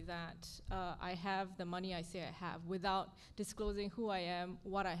somebody that I have the money I say I have without disclosing who I am,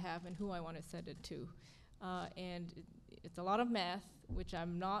 what I have, and who I want to send it to? And it's a lot of math, which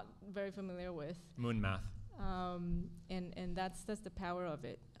I'm not very familiar with. Moon math. And that's the power of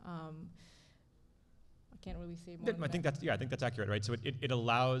it. I can't really say more. I think that's accurate, right? So it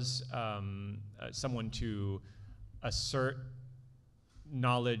allows someone to assert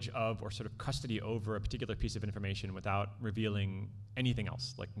knowledge of or sort of custody over a particular piece of information without revealing anything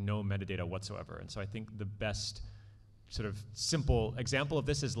else, like no metadata whatsoever. And so I think the best sort of simple example of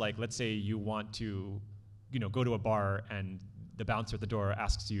this is, like, let's say you want to, go to a bar and the bouncer at the door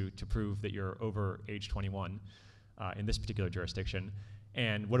asks you to prove that you're over age 21 in this particular jurisdiction.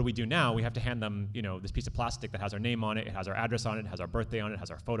 And what do we do now? We have to hand them, this piece of plastic that has our name on it, it has our address on it, it has our birthday on it, it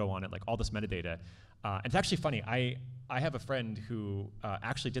has our photo on it, like all this metadata. And it's actually funny. I have a friend who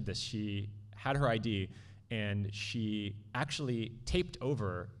actually did this. She had her ID, and she actually taped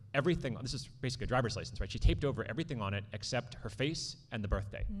over everything. This is basically a driver's license, right? She taped over everything on it except her face and the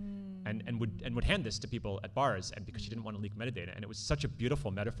birthday, and would hand this to people at bars, and because she didn't want to leak metadata. And it was such a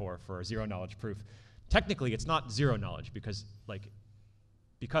beautiful metaphor for zero knowledge proof. Technically, it's not zero knowledge because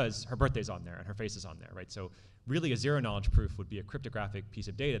her birthday's on there and her face is on there, right? So really a zero-knowledge proof would be a cryptographic piece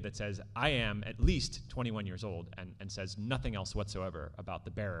of data that says, I am at least 21 years old, and says nothing else whatsoever about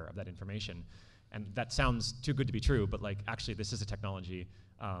the bearer of that information. And that sounds too good to be true, but actually this is a technology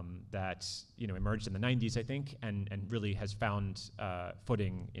that emerged in the 90s, I think, and really has found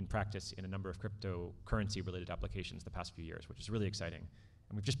footing in practice in a number of cryptocurrency-related applications the past few years, which is really exciting.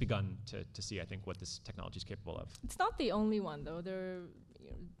 And we've just begun to see, I think, what this technology is capable of. It's not the only one, though.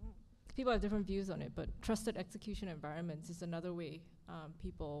 People have different views on it, but trusted execution environments is another way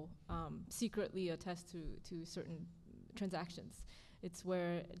people secretly attest to certain transactions. It's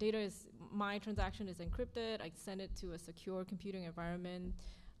where my transaction is encrypted, I send it to a secure computing environment,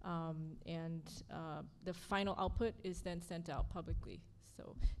 and the final output is then sent out publicly.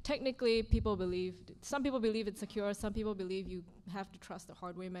 So technically, some people believe it's secure, some people believe you have to trust the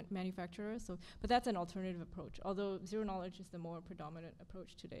hardware manufacturer, but that's an alternative approach, although zero knowledge is the more predominant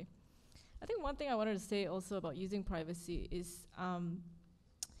approach today. I think one thing I wanted to say also about using privacy is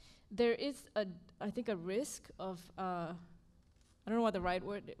there is, I think, a risk of I don't know what the right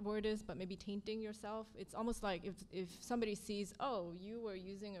word is, but maybe tainting yourself. It's almost like if somebody sees, oh, you were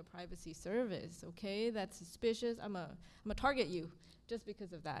using a privacy service, okay, that's suspicious. I'm a target you just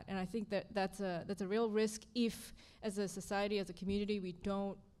because of that. And I think that's a real risk if, as a society, as a community, we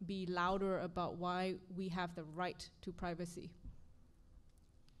don't be louder about why we have the right to privacy.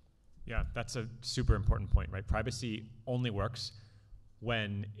 Yeah, that's a super important point, right? Privacy only works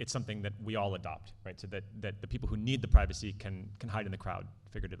when it's something that we all adopt, right? So that the people who need the privacy can hide in the crowd,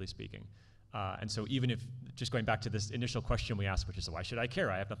 figuratively speaking. And so even if, just going back to this initial question we asked, which is, why should I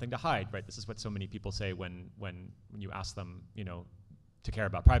care? I have nothing to hide, right? This is what so many people say when you ask them, to care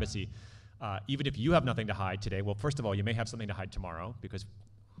about privacy. Even if you have nothing to hide today, well, first of all, you may have something to hide tomorrow, because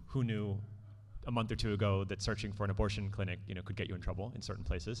who knew a month or two ago that searching for an abortion clinic, could get you in trouble in certain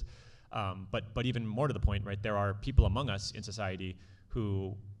places. But even more to the point, right, there are people among us in society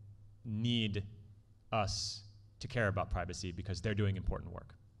who need us to care about privacy because they're doing important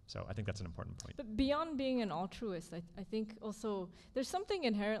work. So I think that's an important point. But beyond being an altruist, I think also there's something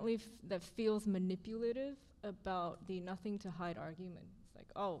inherently that feels manipulative about the nothing to hide argument. It's like,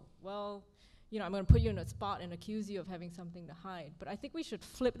 oh, well, I'm going to put you in a spot and accuse you of having something to hide. But I think we should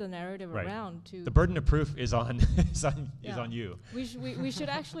flip the narrative around to... The burden of proof is on is on you. We should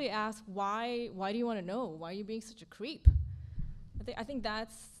actually ask, why do you want to know? Why are you being such a creep? I think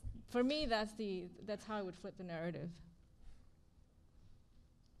that's, for me, that's how I would flip the narrative.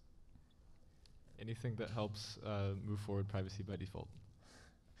 Anything that helps move forward privacy by default.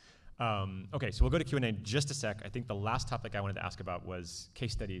 Okay, so we'll go to Q&A in just a sec. I think the last topic I wanted to ask about was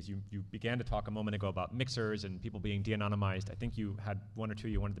case studies. You began to talk a moment ago about mixers and people being de-anonymized. I think you had one or two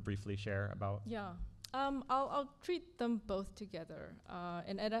you wanted to briefly share about. Yeah. I'll treat them both together.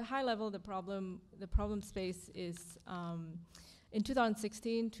 And at a high level, the problem space is... in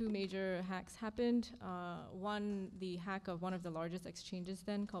 2016, two major hacks happened. One, the hack of one of the largest exchanges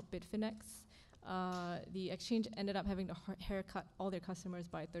then, called Bitfinex. The exchange ended up having to haircut all their customers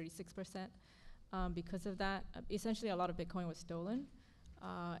by 36% because of that. Essentially, a lot of Bitcoin was stolen.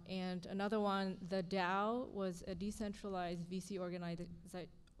 And another one, the DAO, was a decentralized VC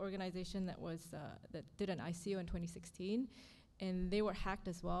organization that did an ICO in 2016. And they were hacked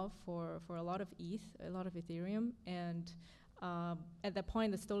as well for a lot of ETH, a lot of Ethereum. And at that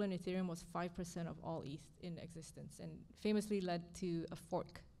point, the stolen Ethereum was 5% of all ETH in existence, and famously led to a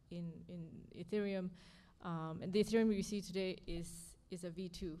fork in Ethereum. And the Ethereum we see today is a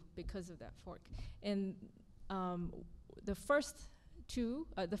V2 because of that fork. And the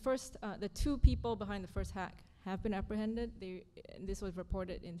two people behind the first hack have been apprehended. This was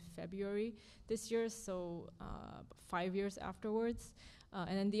reported in February this year, so 5 years afterwards.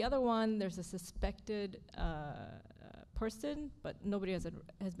 And then the other one, there's a suspected person, but nobody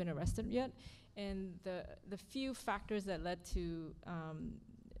has been arrested yet. And the few factors that led to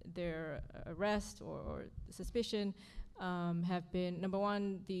their arrest or suspicion have been, number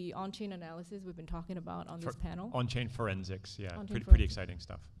one, the on-chain analysis we've been talking about on this panel. On-chain forensics, yeah, On-chain pretty exciting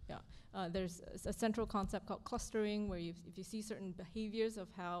stuff. Yeah, there's a central concept called clustering, where if you see certain behaviors of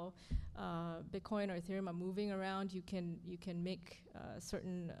how Bitcoin or Ethereum are moving around, you can make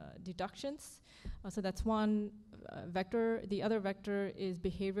certain deductions. So that's one vector. The other vector is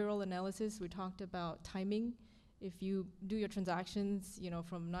behavioral analysis. We talked about timing. If you do your transactions,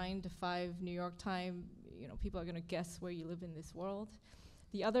 from 9 to 5 New York time, people are going to guess where you live in this world.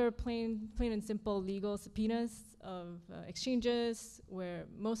 The other plain and simple legal subpoenas of exchanges, where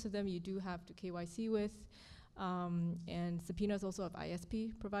most of them you do have to KYC with, and subpoenas also of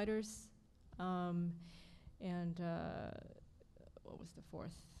ISP providers. And what was the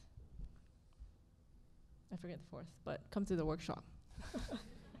fourth? I forget the fourth, but come to the workshop.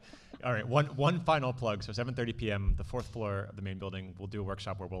 All right, one final plug. So 7:30 p.m., the 4th floor of the main building, we'll do a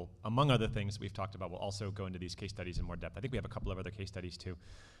workshop where we'll, among other things we've talked about, we'll also go into these case studies in more depth. I think we have a couple of other case studies too.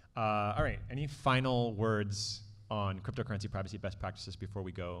 All right, any final words on cryptocurrency privacy best practices before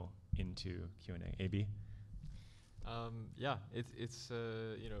we go into Q&A? AB? Yeah, it's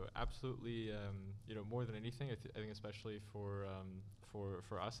absolutely more than anything. I think especially for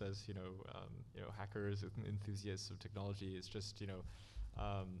us as hackers and enthusiasts of technology, it's just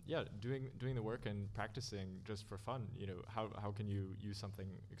doing the work and practicing just for fun. How can you use something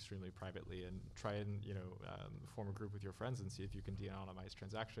extremely privately and try and form a group with your friends and see if you can de-anonymize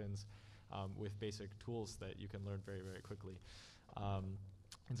transactions with basic tools that you can learn very, very quickly.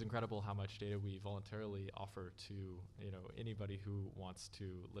 It's incredible how much data we voluntarily offer to anybody who wants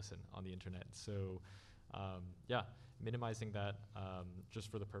to listen on the internet. So minimizing that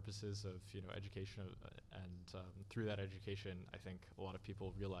just for the purposes of education, and through that education, I think a lot of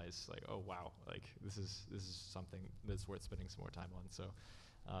people realize like, oh wow, like this is something that's worth spending some more time on. So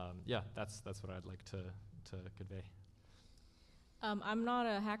yeah, that's what I'd like to convey. I'm not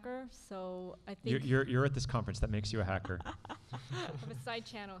a hacker, so I think you're at this conference. That makes you a hacker. I'm a side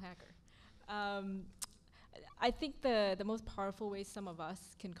channel hacker. I think the most powerful way some of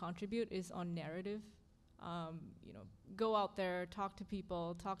us can contribute is on narrative. Go out there, talk to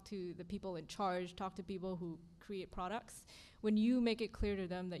people, talk to the people in charge, talk to people who create products. When you make it clear to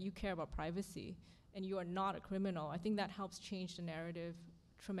them that you care about privacy and you are not a criminal, I think that helps change the narrative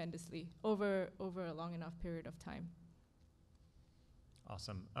tremendously over a long enough period of time.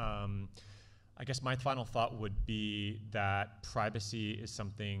 Awesome. I guess my final thought would be that privacy is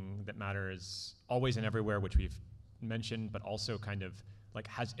something that matters always and everywhere, which we've mentioned, but also kind of like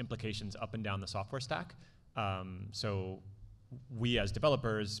has implications up and down the software stack. So we as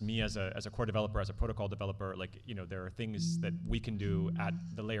developers, me as a core developer, as a protocol developer, like, there are things that we can do at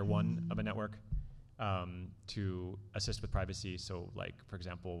the layer 1 of a network to assist with privacy. So like, for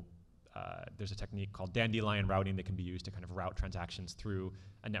example, there's a technique called dandelion routing that can be used to kind of route transactions through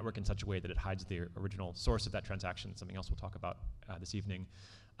a network in such a way that it hides the original source of that transaction, something else we'll talk about this evening.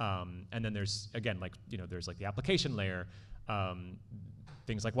 And then there's, again, like, there's like the application layer,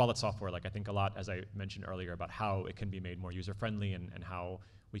 things like wallet software. Like, I think a lot, as I mentioned earlier, about how it can be made more user-friendly and how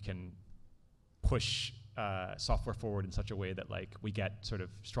we can push software forward in such a way that like we get sort of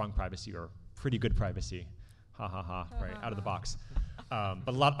strong privacy or pretty good privacy, right, out of the box. But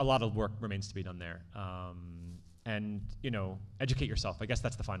a lot of work remains to be done there. And educate yourself. I guess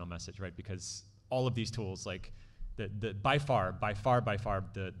that's the final message, right? Because all of these tools, like by far,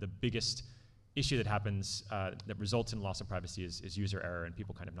 the biggest issue that happens that results in loss of privacy is user error and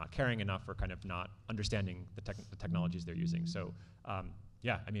people kind of not caring enough or kind of not understanding the technologies they're using. So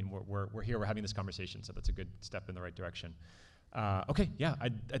yeah, I mean, we're here, we're having this conversation, so that's a good step in the right direction. Okay, yeah,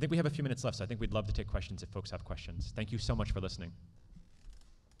 I think we have a few minutes left, so I think we'd love to take questions if folks have questions. Thank you so much for listening.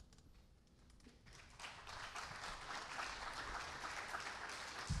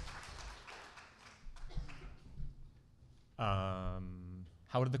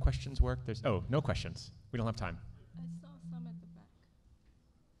 How did the questions work? No questions. We don't have time. I saw some at the back.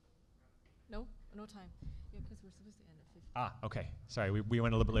 No time. Yeah, because we're supposed to end at 50. Okay. Sorry, we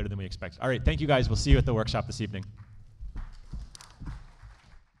went a little bit later than we expected. All right, thank you guys. We'll see you at the workshop this evening.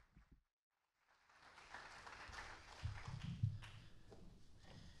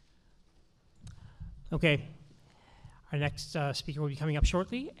 Okay. Our next speaker will be coming up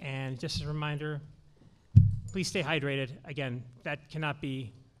shortly, and just as a reminder, please stay hydrated. Again, that cannot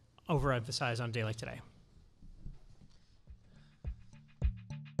be overemphasized on a day like today.